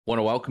Want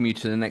to welcome you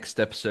to the next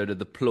episode of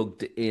the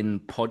Plugged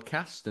In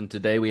podcast. And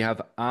today we have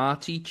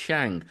Artie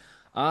Chang.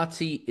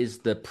 Artie is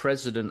the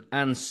president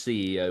and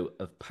CEO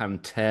of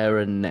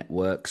PanTerra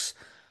Networks.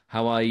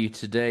 How are you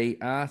today,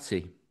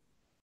 Artie?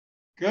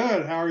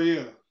 Good. How are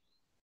you?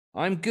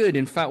 I'm good.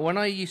 In fact, when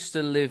I used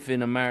to live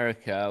in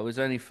America, I was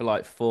only for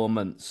like 4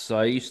 months. So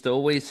I used to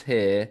always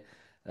hear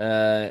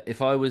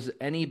if I was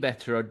any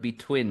better, I'd be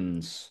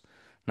twins.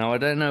 Now, I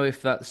don't know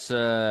if that's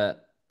a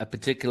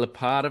particular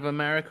part of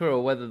America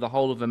or whether the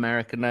whole of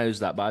America knows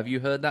that, but have you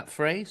heard that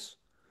phrase?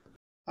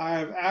 I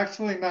have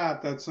actually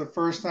not. That's the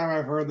first time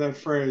I've heard that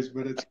phrase,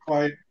 but it's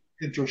quite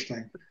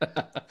interesting.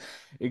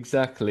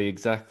 Exactly,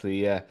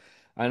 yeah.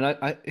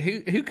 And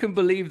who can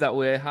believe that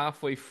we're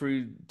halfway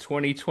through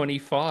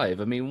 2025?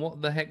 I mean,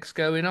 what the heck's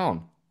going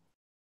on?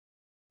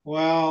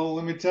 Well,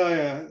 let me tell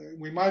you,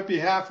 we might be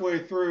halfway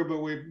through, but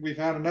we've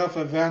had enough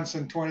events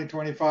in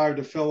 2025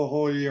 to fill a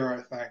whole year,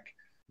 I think.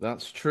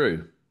 That's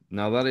true.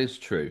 Now that is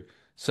true.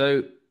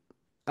 So,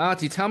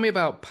 Artie, tell me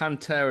about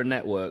Pantera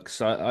Networks.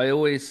 I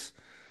always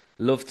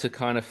love to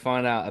kind of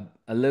find out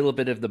a little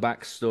bit of the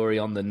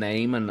backstory on the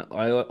name, and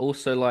I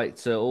also like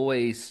to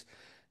always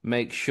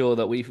make sure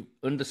that we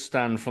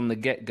understand from the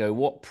get-go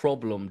what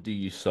problem do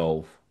you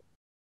solve?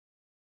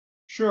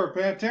 Sure,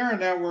 Pantera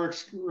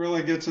Networks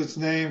really gets its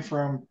name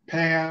from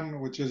Pan,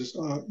 which is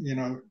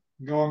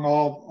going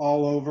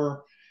all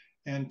over,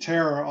 and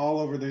Terra all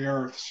over the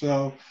earth.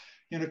 So,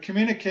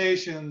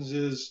 communications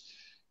is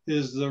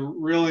the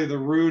really the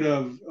root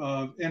of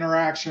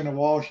interaction of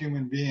all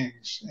human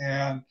beings.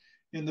 And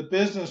in the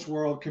business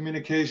world,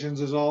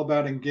 communications is all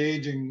about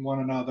engaging one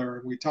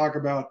another. We talk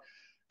about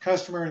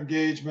customer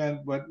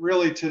engagement, but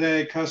really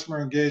today, customer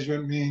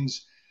engagement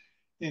means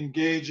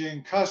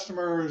engaging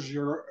customers,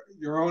 your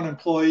own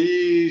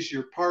employees,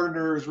 your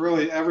partners,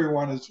 really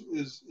everyone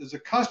is a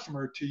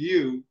customer to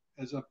you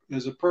as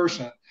a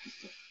person.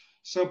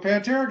 So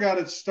Pantera got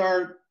its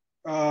start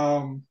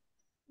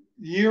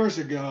years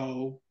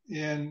ago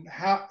in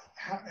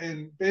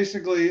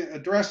basically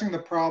addressing the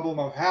problem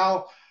of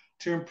how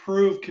to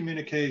improve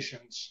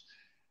communications.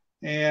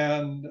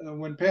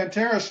 And when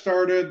Pantera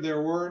started,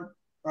 there weren't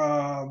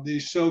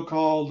these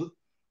so-called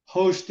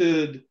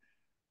hosted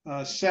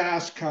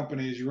SaaS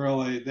companies.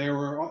 Really,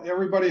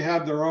 everybody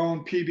had their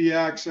own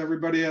PBX,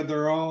 everybody had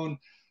their own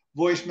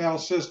voicemail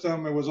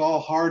system. It was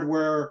all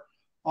hardware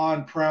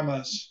on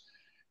premise.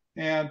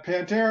 And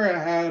Pantera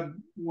had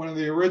one of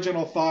the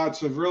original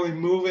thoughts of really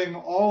moving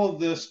all of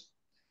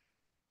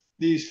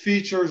these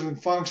features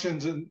and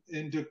functions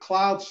into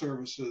cloud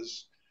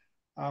services.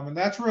 And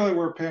that's really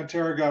where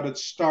Pantera got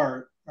its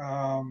start.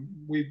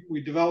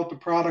 We developed a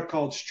product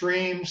called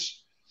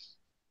Streams.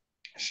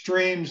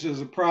 Streams is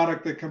a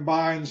product that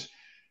combines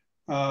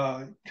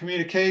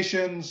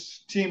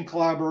communications, team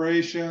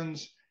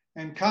collaborations,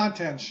 and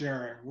content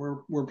sharing.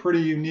 We're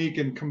pretty unique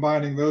in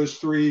combining those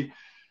three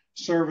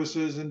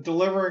services and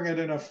delivering it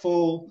in a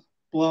full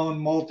blown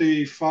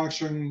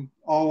multi-function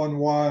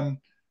all-in-one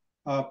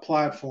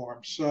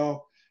platform.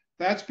 So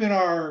that's been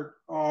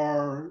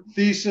our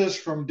thesis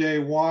from day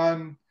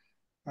one.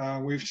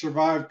 We've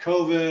survived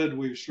COVID.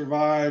 We've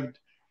survived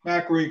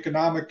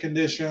macroeconomic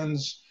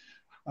conditions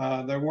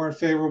that weren't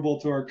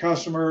favorable to our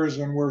customers,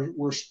 and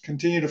we're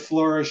continue to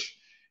flourish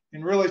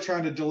in really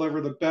trying to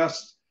deliver the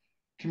best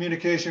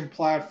communication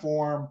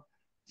platform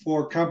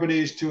for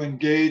companies to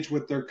engage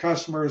with their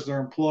customers,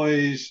 their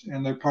employees,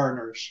 and their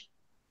partners.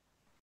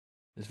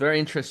 It's very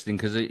interesting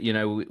because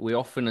we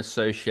often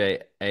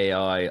associate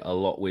AI a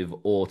lot with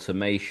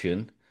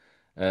automation,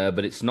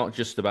 but it's not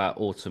just about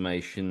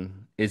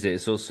automation, is it?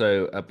 It's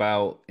also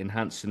about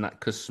enhancing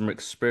that customer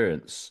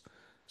experience.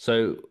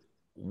 So,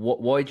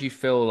 why do you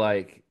feel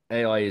like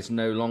AI is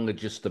no longer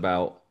just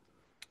about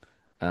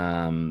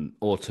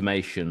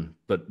automation,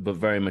 but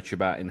very much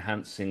about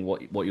enhancing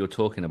what you're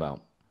talking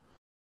about?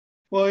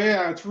 Well,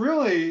 yeah, it's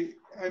really,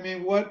 I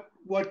mean, what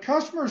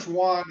customers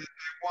want is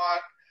they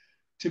want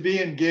to be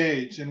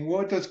engaged. And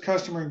what does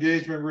customer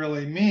engagement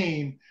really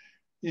mean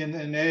in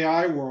an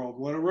AI world?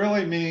 What it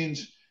really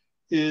means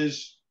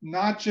is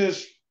not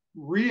just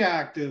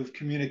reactive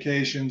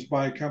communications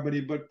by a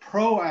company, but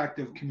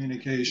proactive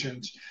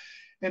communications.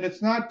 And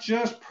it's not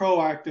just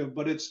proactive,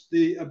 but it's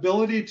the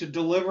ability to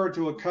deliver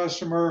to a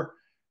customer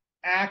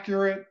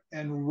accurate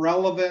and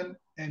relevant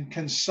and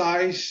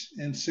concise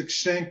and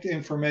succinct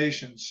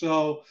information.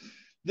 So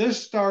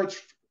this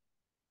starts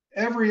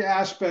every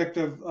aspect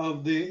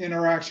of the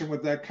interaction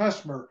with that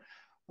customer.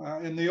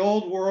 In the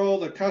old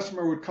world, a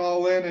customer would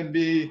call in and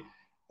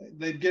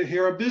they'd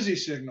hear a busy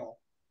signal.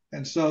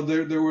 And so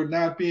there would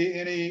not be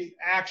any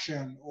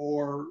action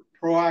or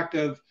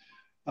proactive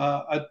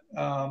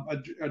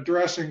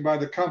addressing by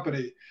the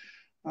company.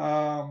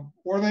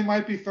 Or they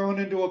might be thrown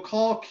into a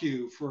call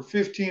queue for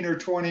 15 or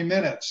 20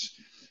 minutes.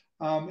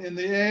 In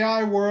the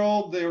AI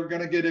world, they're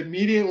going to get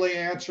immediately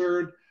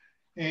answered,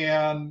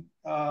 and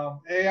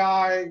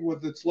AI,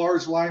 with its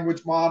large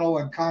language model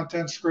and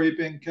content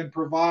scraping, can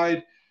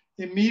provide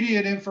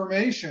immediate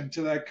information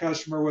to that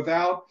customer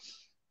without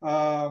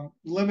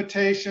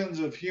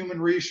limitations of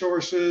human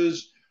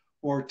resources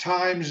or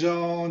time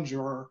zones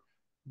or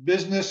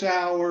business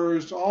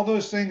hours, all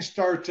those things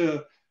start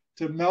to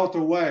melt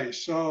away.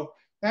 So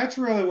that's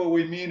really what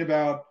we mean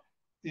about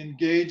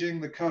engaging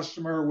the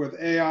customer with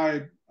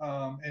AI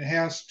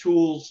enhanced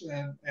tools,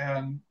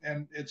 and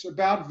it's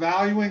about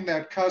valuing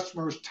that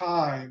customer's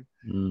time,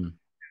 Mm.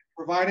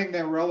 providing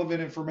that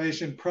relevant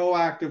information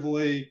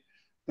proactively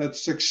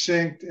that's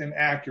succinct and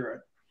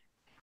accurate.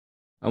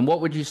 And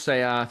what would you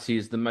say, Artie,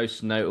 is the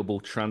most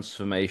notable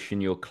transformation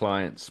your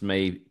clients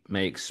may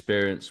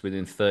experience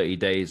within 30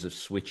 days of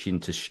switching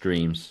to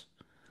streams?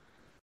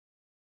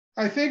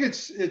 I think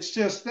it's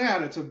just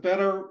that it's a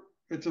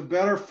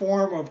better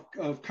form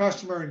of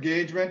customer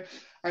engagement.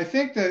 I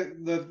think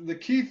that the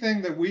key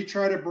thing that we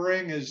try to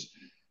bring is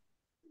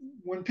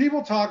when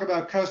people talk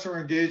about customer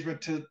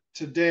engagement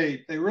to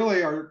date, they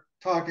really are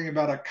talking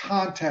about a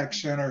contact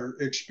center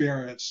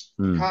experience.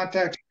 Mm.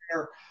 Contact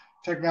center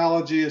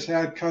technology has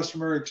had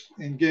customer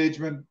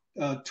engagement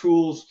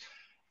tools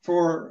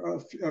for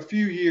a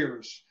few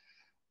years,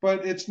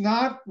 but it's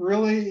not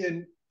really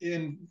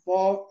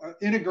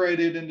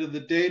integrated into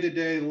the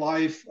day-to-day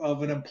life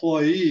of an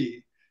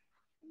employee.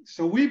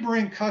 So we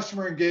bring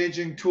customer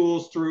engaging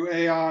tools through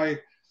AI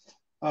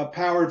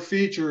powered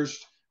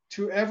features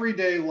to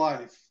everyday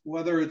life,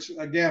 whether it's,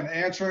 again,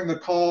 answering the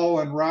call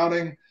and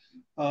routing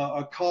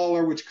a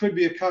caller, which could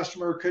be a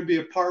customer, could be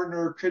a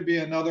partner, could be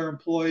another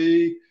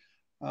employee,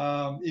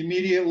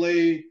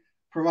 immediately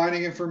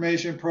providing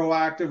information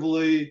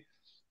proactively,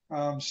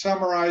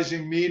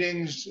 summarizing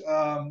meetings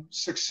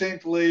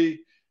succinctly,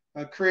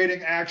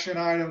 creating action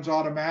items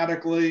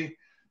automatically.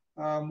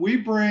 We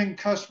bring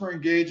customer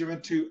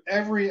engagement to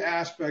every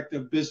aspect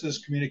of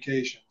business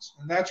communications.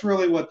 And that's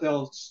really what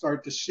they'll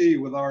start to see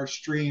with our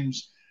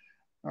Streams,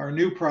 our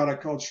new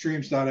product called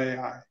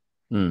Streams.ai.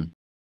 Mm.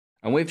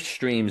 And with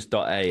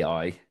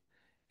Streams.ai,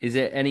 is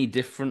it any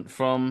different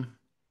from,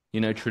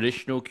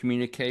 traditional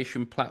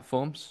communication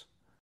platforms?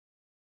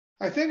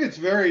 I think it's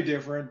very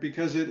different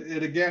because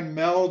it again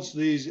melds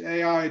these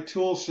AI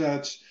tool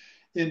sets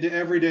into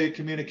everyday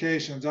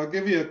communications. I'll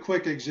give you a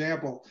quick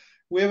example.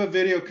 We have a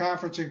video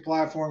conferencing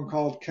platform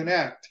called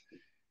Connect.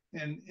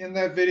 And in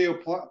that video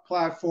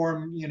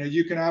platform,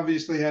 you can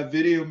obviously have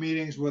video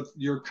meetings with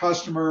your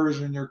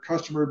customers and your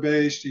customer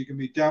base. You can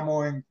be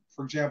demoing,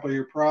 for example,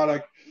 your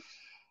product.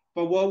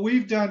 But what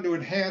we've done to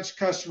enhance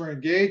customer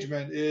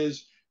engagement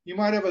is you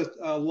might have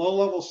a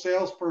low-level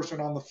salesperson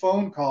on the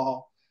phone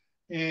call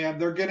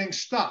and they're getting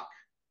stuck,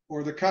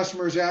 or the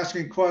customer is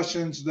asking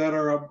questions that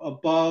are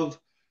above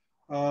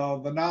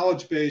the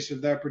knowledge base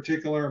of that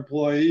particular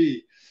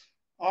employee.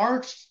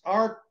 Our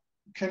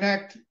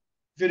Connect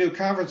video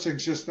conferencing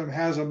system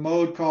has a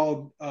mode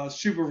called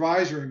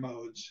supervisory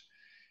modes,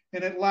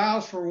 and it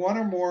allows for one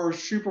or more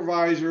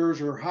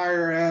supervisors or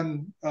higher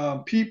end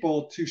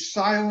people to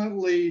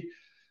silently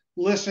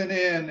listen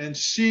in and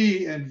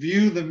see and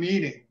view the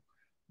meeting.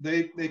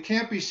 They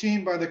can't be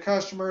seen by the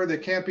customer, they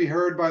can't be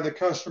heard by the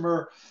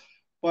customer,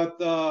 but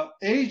the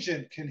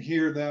agent can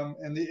hear them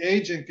and the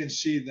agent can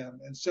see them.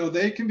 And so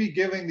they can be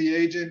giving the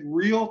agent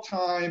real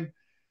time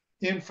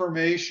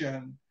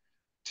information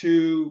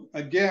to,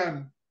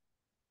 again,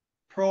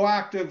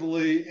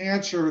 proactively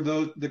answer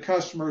the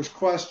customer's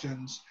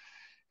questions.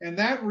 And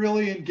that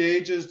really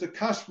engages the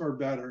customer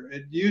better.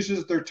 It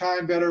uses their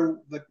time better.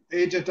 The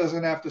agent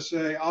doesn't have to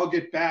say, I'll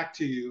get back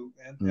to you,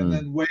 and Mm.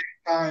 then wait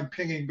time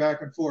pinging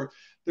back and forth.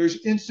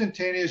 There's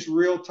instantaneous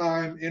real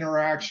time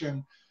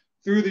interaction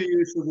through the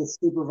use of the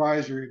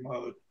supervisory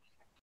mode.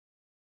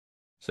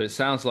 So it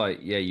sounds like,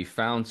 yeah, you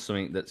found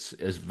something that's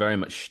is very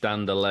much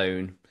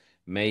standalone,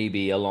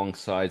 maybe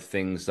alongside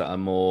things that are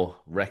more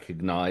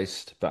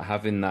recognized, but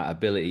having that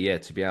ability, yeah,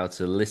 to be able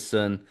to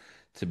listen,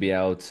 to be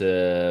able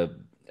to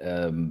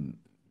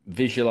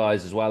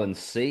visualize as well and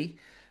see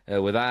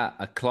without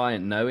a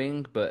client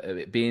knowing, but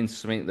it being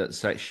something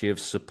that's actually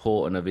of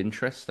support and of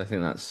interest. I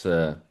think that's,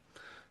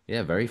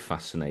 yeah, very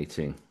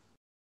fascinating.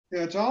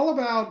 Yeah, it's all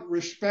about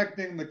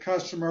respecting the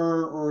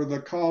customer or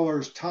the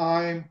caller's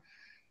time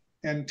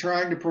and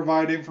trying to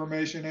provide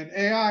information. And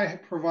AI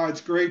provides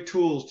great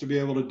tools to be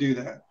able to do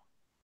that.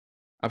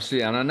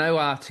 Absolutely. And I know,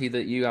 Artie,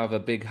 that you have a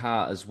big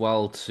heart as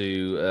well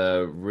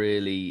to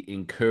really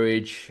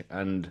encourage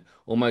and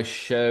almost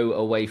show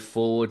a way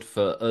forward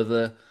for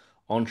other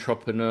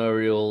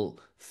entrepreneurial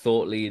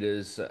thought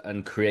leaders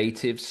and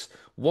creatives.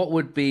 What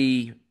would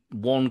be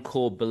one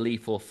core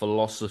belief or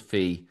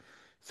philosophy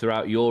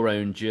throughout your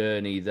own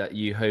journey that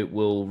you hope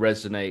will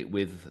resonate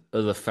with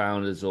other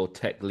founders or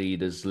tech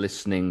leaders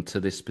listening to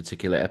this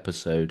particular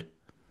episode?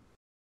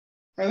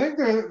 I think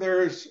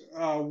there's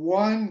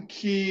one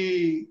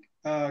key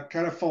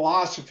kind of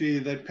philosophy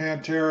that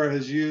PanTerra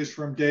has used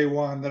from day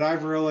one that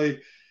I've really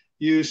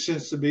used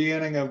since the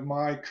beginning of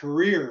my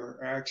career,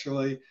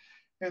 actually.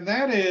 And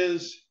that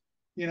is,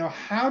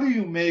 how do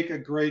you make a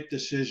great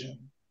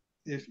decision?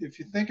 If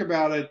you think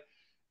about it,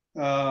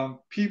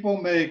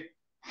 people make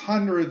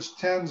hundreds,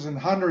 tens, and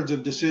hundreds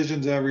of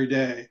decisions every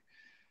day.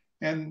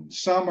 And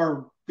some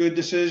are good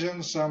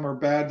decisions, some are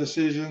bad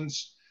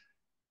decisions.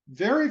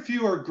 Very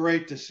few are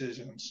great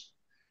decisions.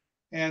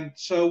 And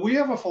so we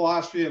have a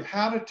philosophy of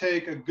how to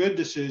take a good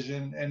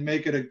decision and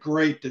make it a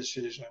great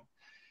decision.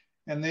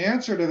 And the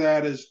answer to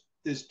that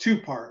is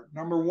two-part.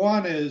 Number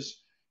one is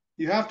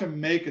you have to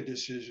make a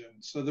decision.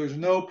 So there's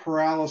no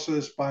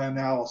paralysis by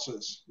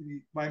analysis.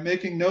 By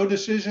making no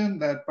decision,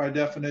 that by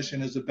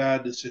definition is a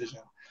bad decision.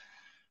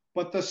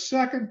 But the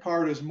second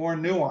part is more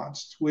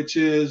nuanced, which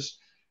is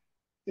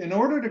in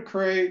order to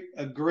create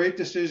a great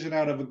decision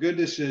out of a good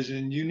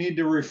decision, you need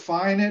to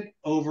refine it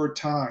over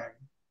time.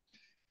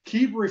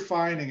 Keep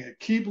refining it,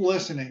 keep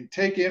listening,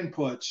 take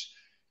inputs.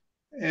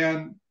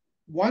 And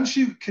once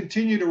you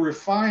continue to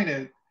refine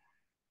it,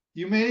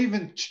 you may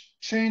even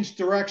change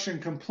direction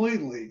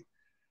completely.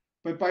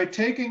 But by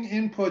taking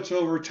inputs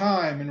over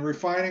time and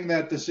refining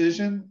that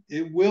decision,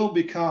 it will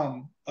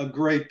become a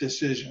great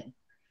decision.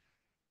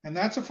 And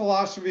that's a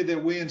philosophy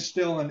that we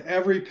instill in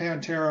every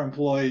Pantera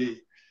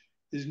employee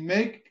is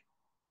make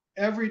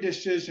every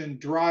decision,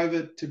 drive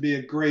it to be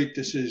a great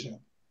decision.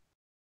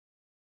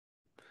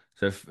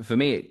 So for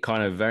me, it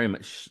kind of very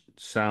much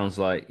sounds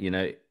like,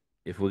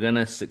 if we're going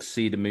to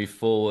succeed and move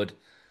forward,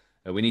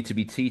 we need to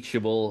be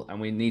teachable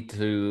and we need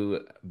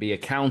to be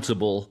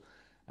accountable.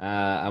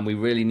 And we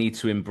really need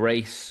to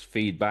embrace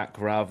feedback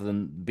rather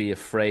than be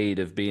afraid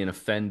of being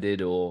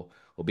offended or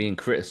being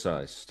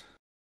criticized.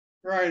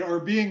 Right, or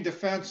being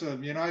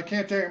defensive. I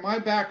can't tell you. My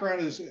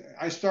background is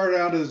I started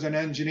out as an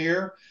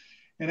engineer,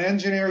 and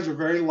engineers are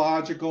very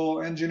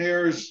logical.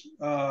 Engineers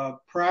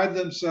pride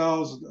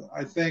themselves,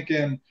 I think,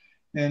 in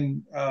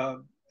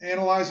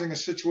analyzing a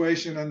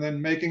situation and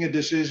then making a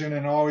decision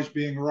and always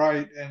being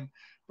right.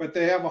 But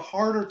they have a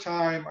harder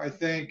time, I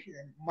think,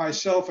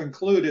 myself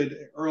included,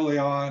 early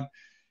on,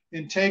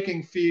 in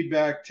taking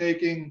feedback,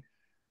 taking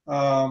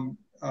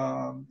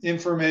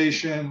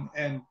information,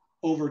 and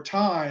over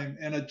time,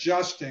 and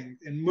adjusting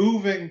and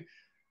moving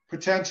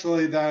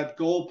potentially that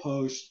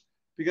goalpost,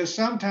 because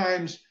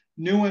sometimes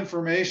new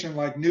information,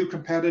 like new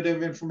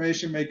competitive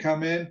information, may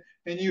come in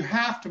and you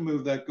have to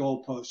move that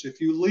goalpost. If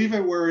you leave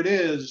it where it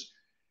is,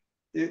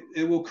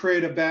 it will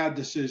create a bad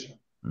decision.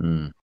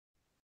 Mm.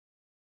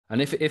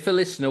 And if a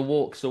listener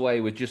walks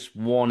away with just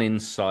one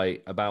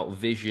insight about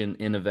vision,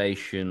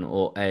 innovation,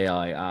 or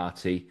AI,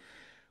 Artie,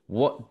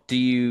 what do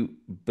you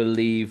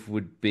believe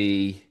would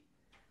be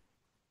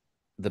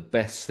the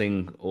best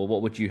thing, or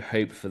what would you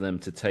hope for them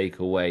to take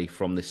away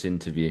from this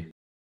interview?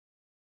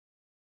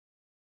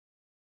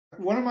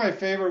 One of my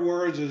favorite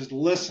words is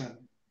listen.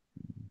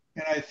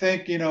 And I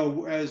think,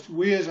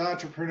 as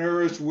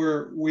entrepreneurs,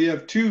 we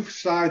have two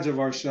sides of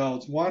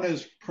ourselves. One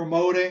is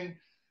promoting,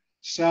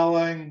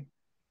 selling,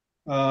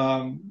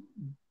 um,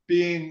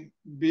 being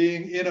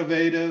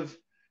innovative.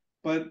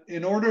 But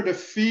in order to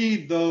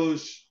feed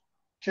those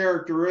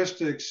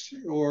characteristics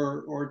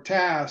or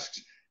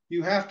tasks,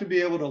 you have to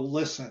be able to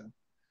listen.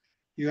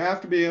 You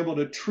have to be able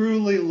to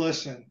truly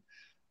listen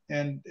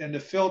and to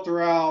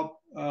filter out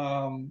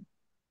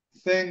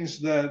things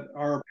that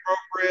are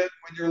appropriate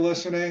when you're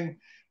listening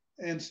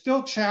and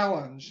still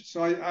challenge.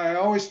 So I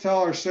always tell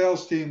our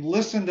sales team,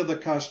 listen to the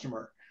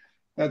customer.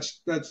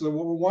 That's the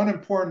one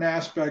important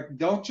aspect.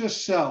 Don't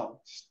just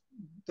sell.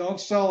 Don't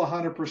sell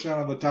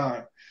 100% of the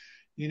time.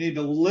 You need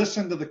to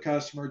listen to the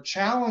customer,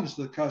 challenge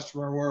the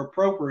customer where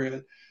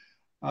appropriate,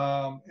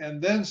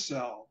 and then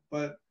sell.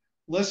 But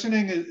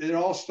listening, it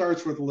all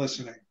starts with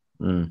listening.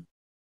 Mm,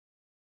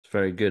 it's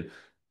very good.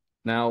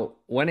 Now,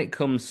 when it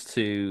comes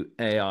to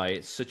AI,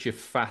 it's such a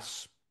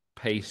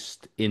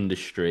fast-paced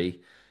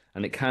industry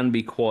and it can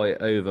be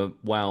quite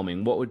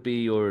overwhelming. What would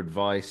be your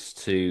advice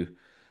to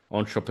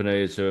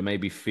entrepreneurs who are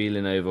maybe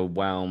feeling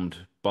overwhelmed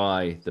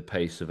by the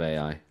pace of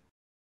AI?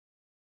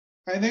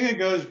 I think it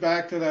goes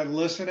back to that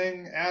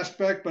listening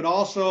aspect, but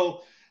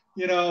also,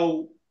 you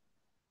know,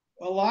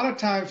 a lot of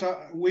times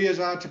we as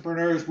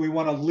entrepreneurs we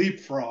want to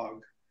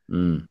leapfrog.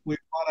 Mm. We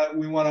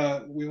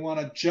want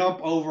to jump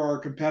over our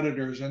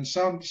competitors, and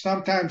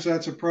sometimes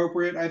that's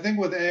appropriate. I think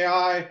with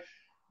AI,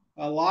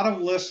 a lot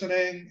of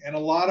listening and a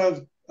lot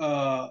of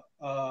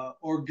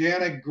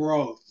organic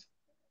growth.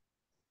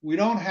 We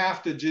don't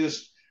have to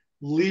just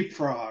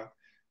leapfrog.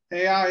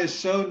 AI is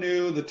so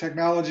new, the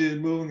technology is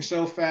moving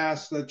so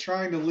fast that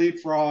trying to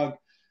leapfrog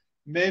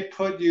may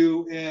put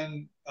you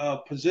in a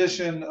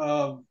position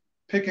of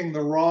picking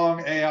the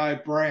wrong AI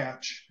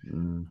branch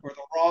Mm. or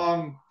the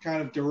wrong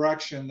kind of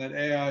direction that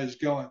AI is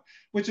going,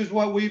 which is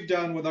what we've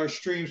done with our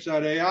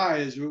Streams.ai.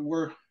 Is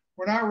we're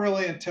not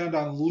really intent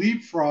on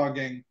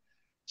leapfrogging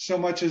so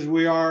much as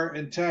we are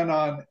intent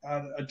on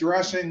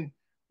addressing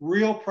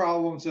real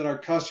problems that our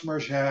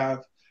customers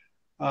have,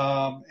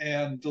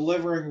 and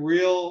delivering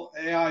real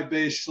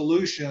AI-based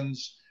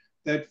solutions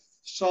that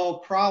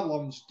solve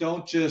problems,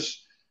 don't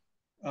just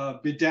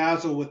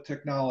bedazzle with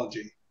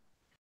technology.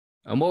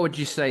 And what would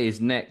you say is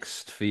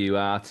next for you,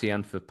 Artie,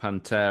 and for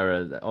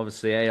Pantera?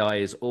 Obviously, AI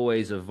is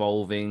always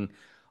evolving.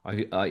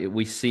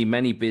 We see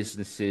many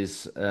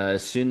businesses,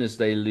 as soon as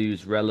they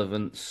lose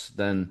relevance,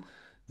 then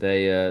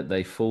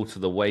they fall to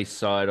the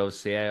wayside.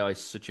 Obviously, AI is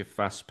such a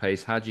fast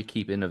pace. How do you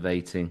keep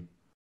innovating?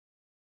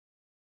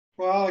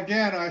 Well,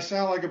 again, I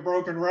sound like a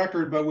broken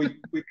record, but we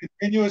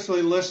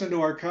continuously listen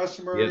to our Yep.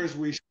 customers.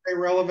 We stay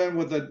relevant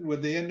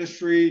with the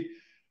industry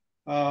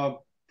uh,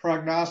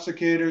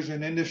 prognosticators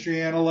and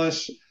industry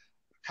analysts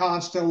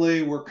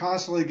constantly. We're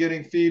constantly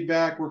getting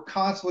feedback. We're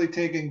constantly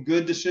taking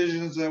good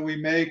decisions that we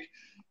make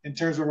in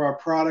terms of our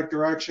product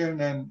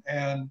direction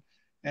and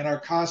are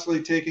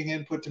constantly taking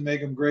input to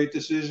make them great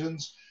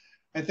decisions.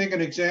 I think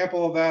an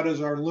example of that is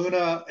our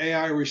Luna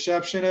AI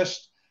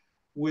receptionist,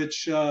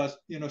 which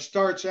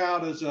starts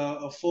out as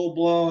a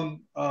full-blown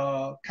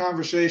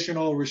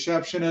conversational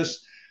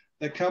receptionist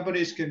that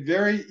companies can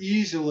very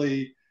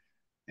easily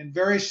and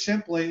very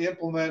simply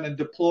implement and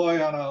deploy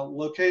on a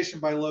location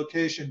by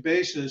location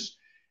basis.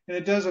 And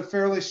it does a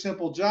fairly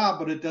simple job,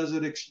 but it does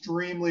it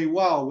extremely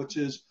well, which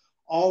is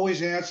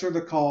always answer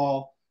the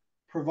call,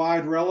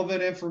 provide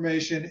relevant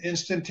information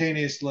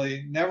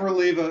instantaneously, never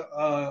leave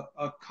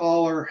a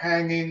caller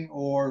hanging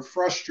or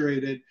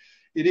frustrated.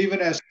 It even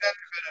has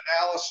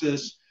sentiment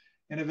analysis.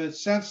 And if it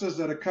senses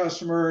that a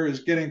customer is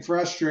getting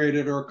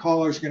frustrated or a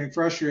caller is getting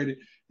frustrated,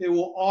 it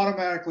will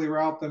automatically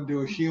route them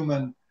to a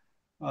human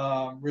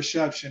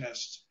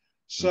receptionist.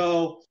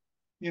 So,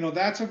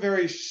 that's a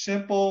very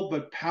simple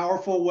but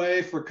powerful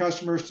way for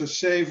customers to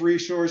save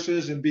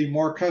resources and be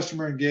more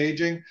customer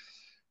engaging.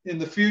 In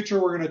the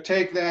future, we're going to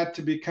take that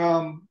to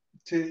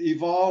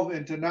evolve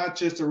into not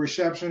just a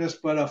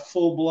receptionist, but a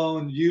full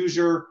blown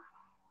user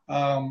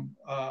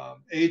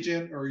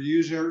agent or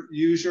user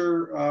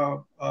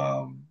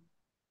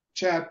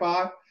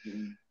chatbot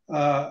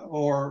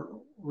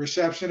or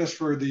receptionist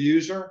for the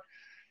user.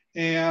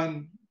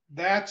 And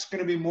that's going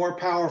to be more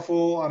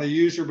powerful on a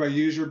user by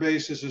user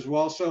basis as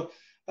well. So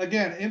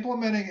again,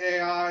 implementing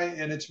AI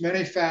in its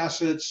many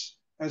facets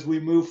as we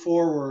move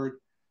forward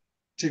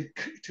to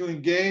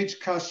engage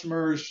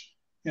customers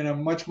in a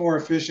much more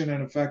efficient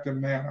and effective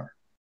manner.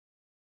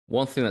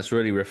 One thing that's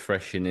really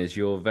refreshing is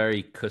you're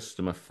very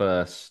customer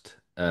first.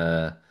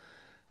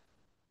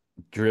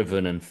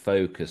 Driven and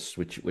focused,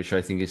 which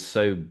I think is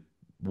so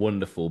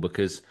wonderful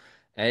because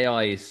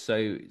AI is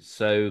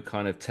so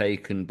kind of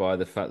taken by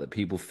the fact that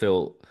people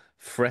feel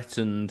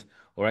threatened,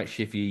 or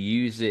actually, if you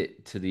use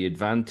it to the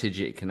advantage,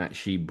 it can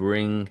actually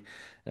bring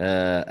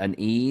an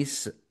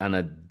ease and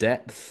a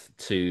depth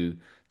to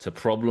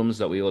problems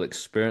that we all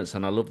experience.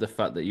 And I love the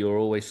fact that you're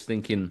always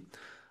thinking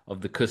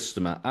of the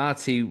customer.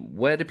 Artie,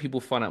 where do people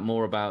find out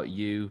more about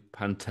you,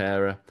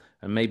 Pantera,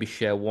 and maybe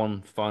share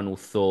one final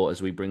thought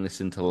as we bring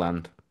this into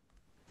land?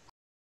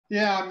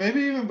 Yeah, maybe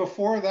even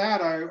before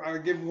that, I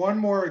give one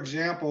more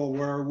example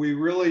where we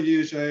really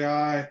use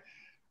AI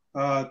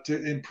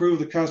to improve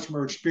the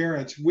customer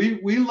experience. We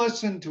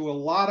listened to a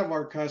lot of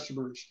our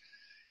customers,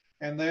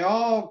 and they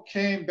all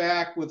came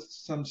back with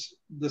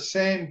the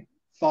same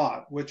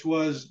thought, which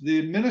was the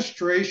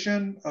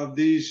administration of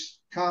these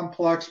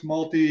complex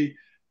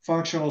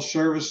multifunctional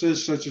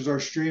services, such as our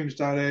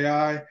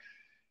Streams.ai,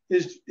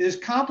 is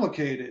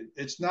complicated.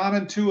 It's not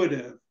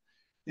intuitive.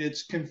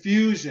 It's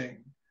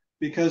confusing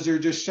because there are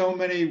just so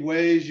many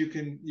ways you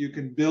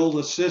can build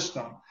a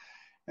system.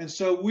 And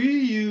so we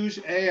use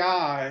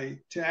AI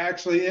to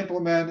actually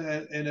implement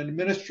an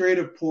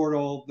administrative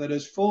portal that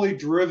is fully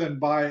driven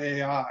by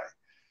AI.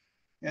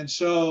 And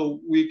so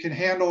we can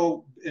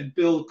handle and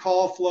build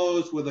call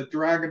flows with a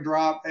drag and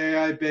drop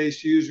AI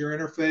based user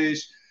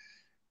interface.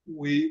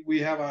 We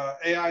have an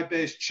AI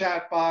based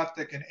chatbot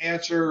that can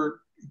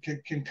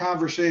can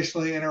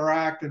conversationally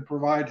interact and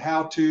provide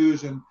how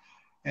to's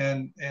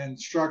and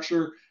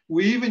structure.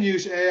 We even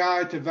use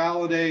AI to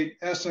validate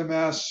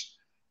SMS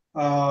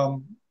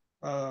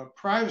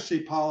privacy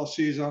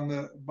policies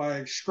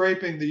by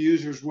scraping the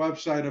user's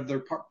website of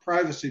their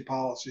privacy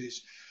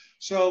policies.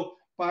 So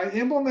by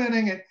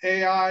implementing an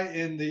AI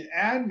in the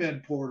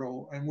admin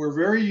portal, and we're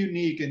very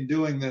unique in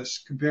doing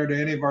this compared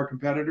to any of our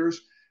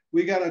competitors,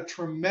 we got a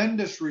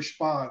tremendous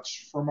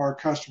response from our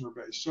customer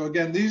base. So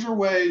again, these are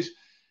ways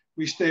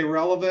we stay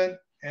relevant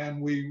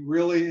and we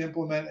really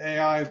implement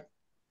AI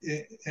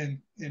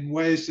in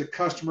ways that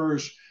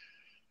customers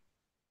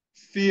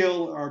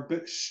feel are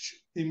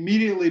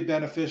immediately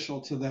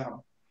beneficial to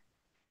them.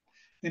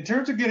 In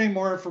terms of getting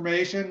more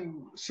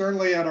information,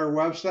 certainly at our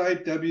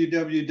website,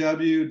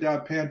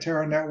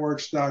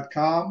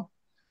 www.panterranetworks.com.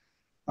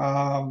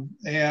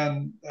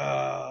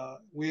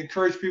 We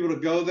encourage people to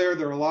go there.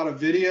 There are a lot of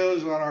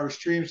videos on our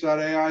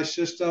Streams.ai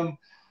system.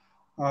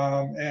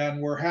 And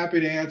we're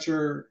happy to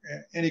answer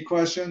any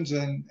questions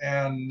and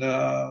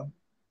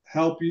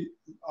help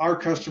our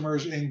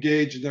customers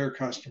engage their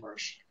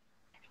customers.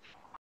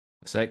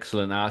 It's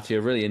excellent, Artie. I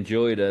really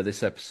enjoyed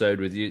this episode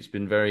with you. It's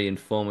been very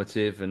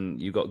informative and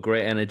you've got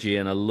great energy.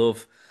 And I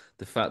love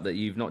the fact that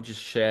you've not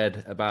just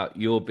shared about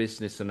your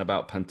business and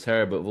about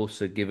Pantera, but have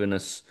also given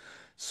us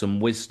some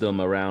wisdom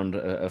around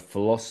a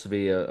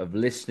philosophy of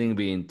listening,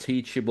 being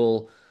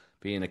teachable,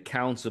 being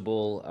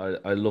accountable.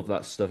 I love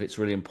that stuff. It's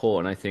really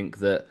important. I think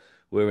that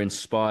we're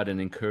inspired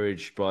and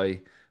encouraged by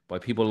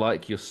people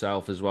like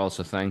yourself as well.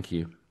 So thank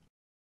you.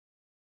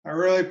 I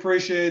really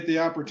appreciate the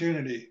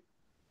opportunity.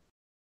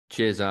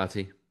 Cheers,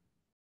 Artie.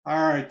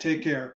 All right, take care.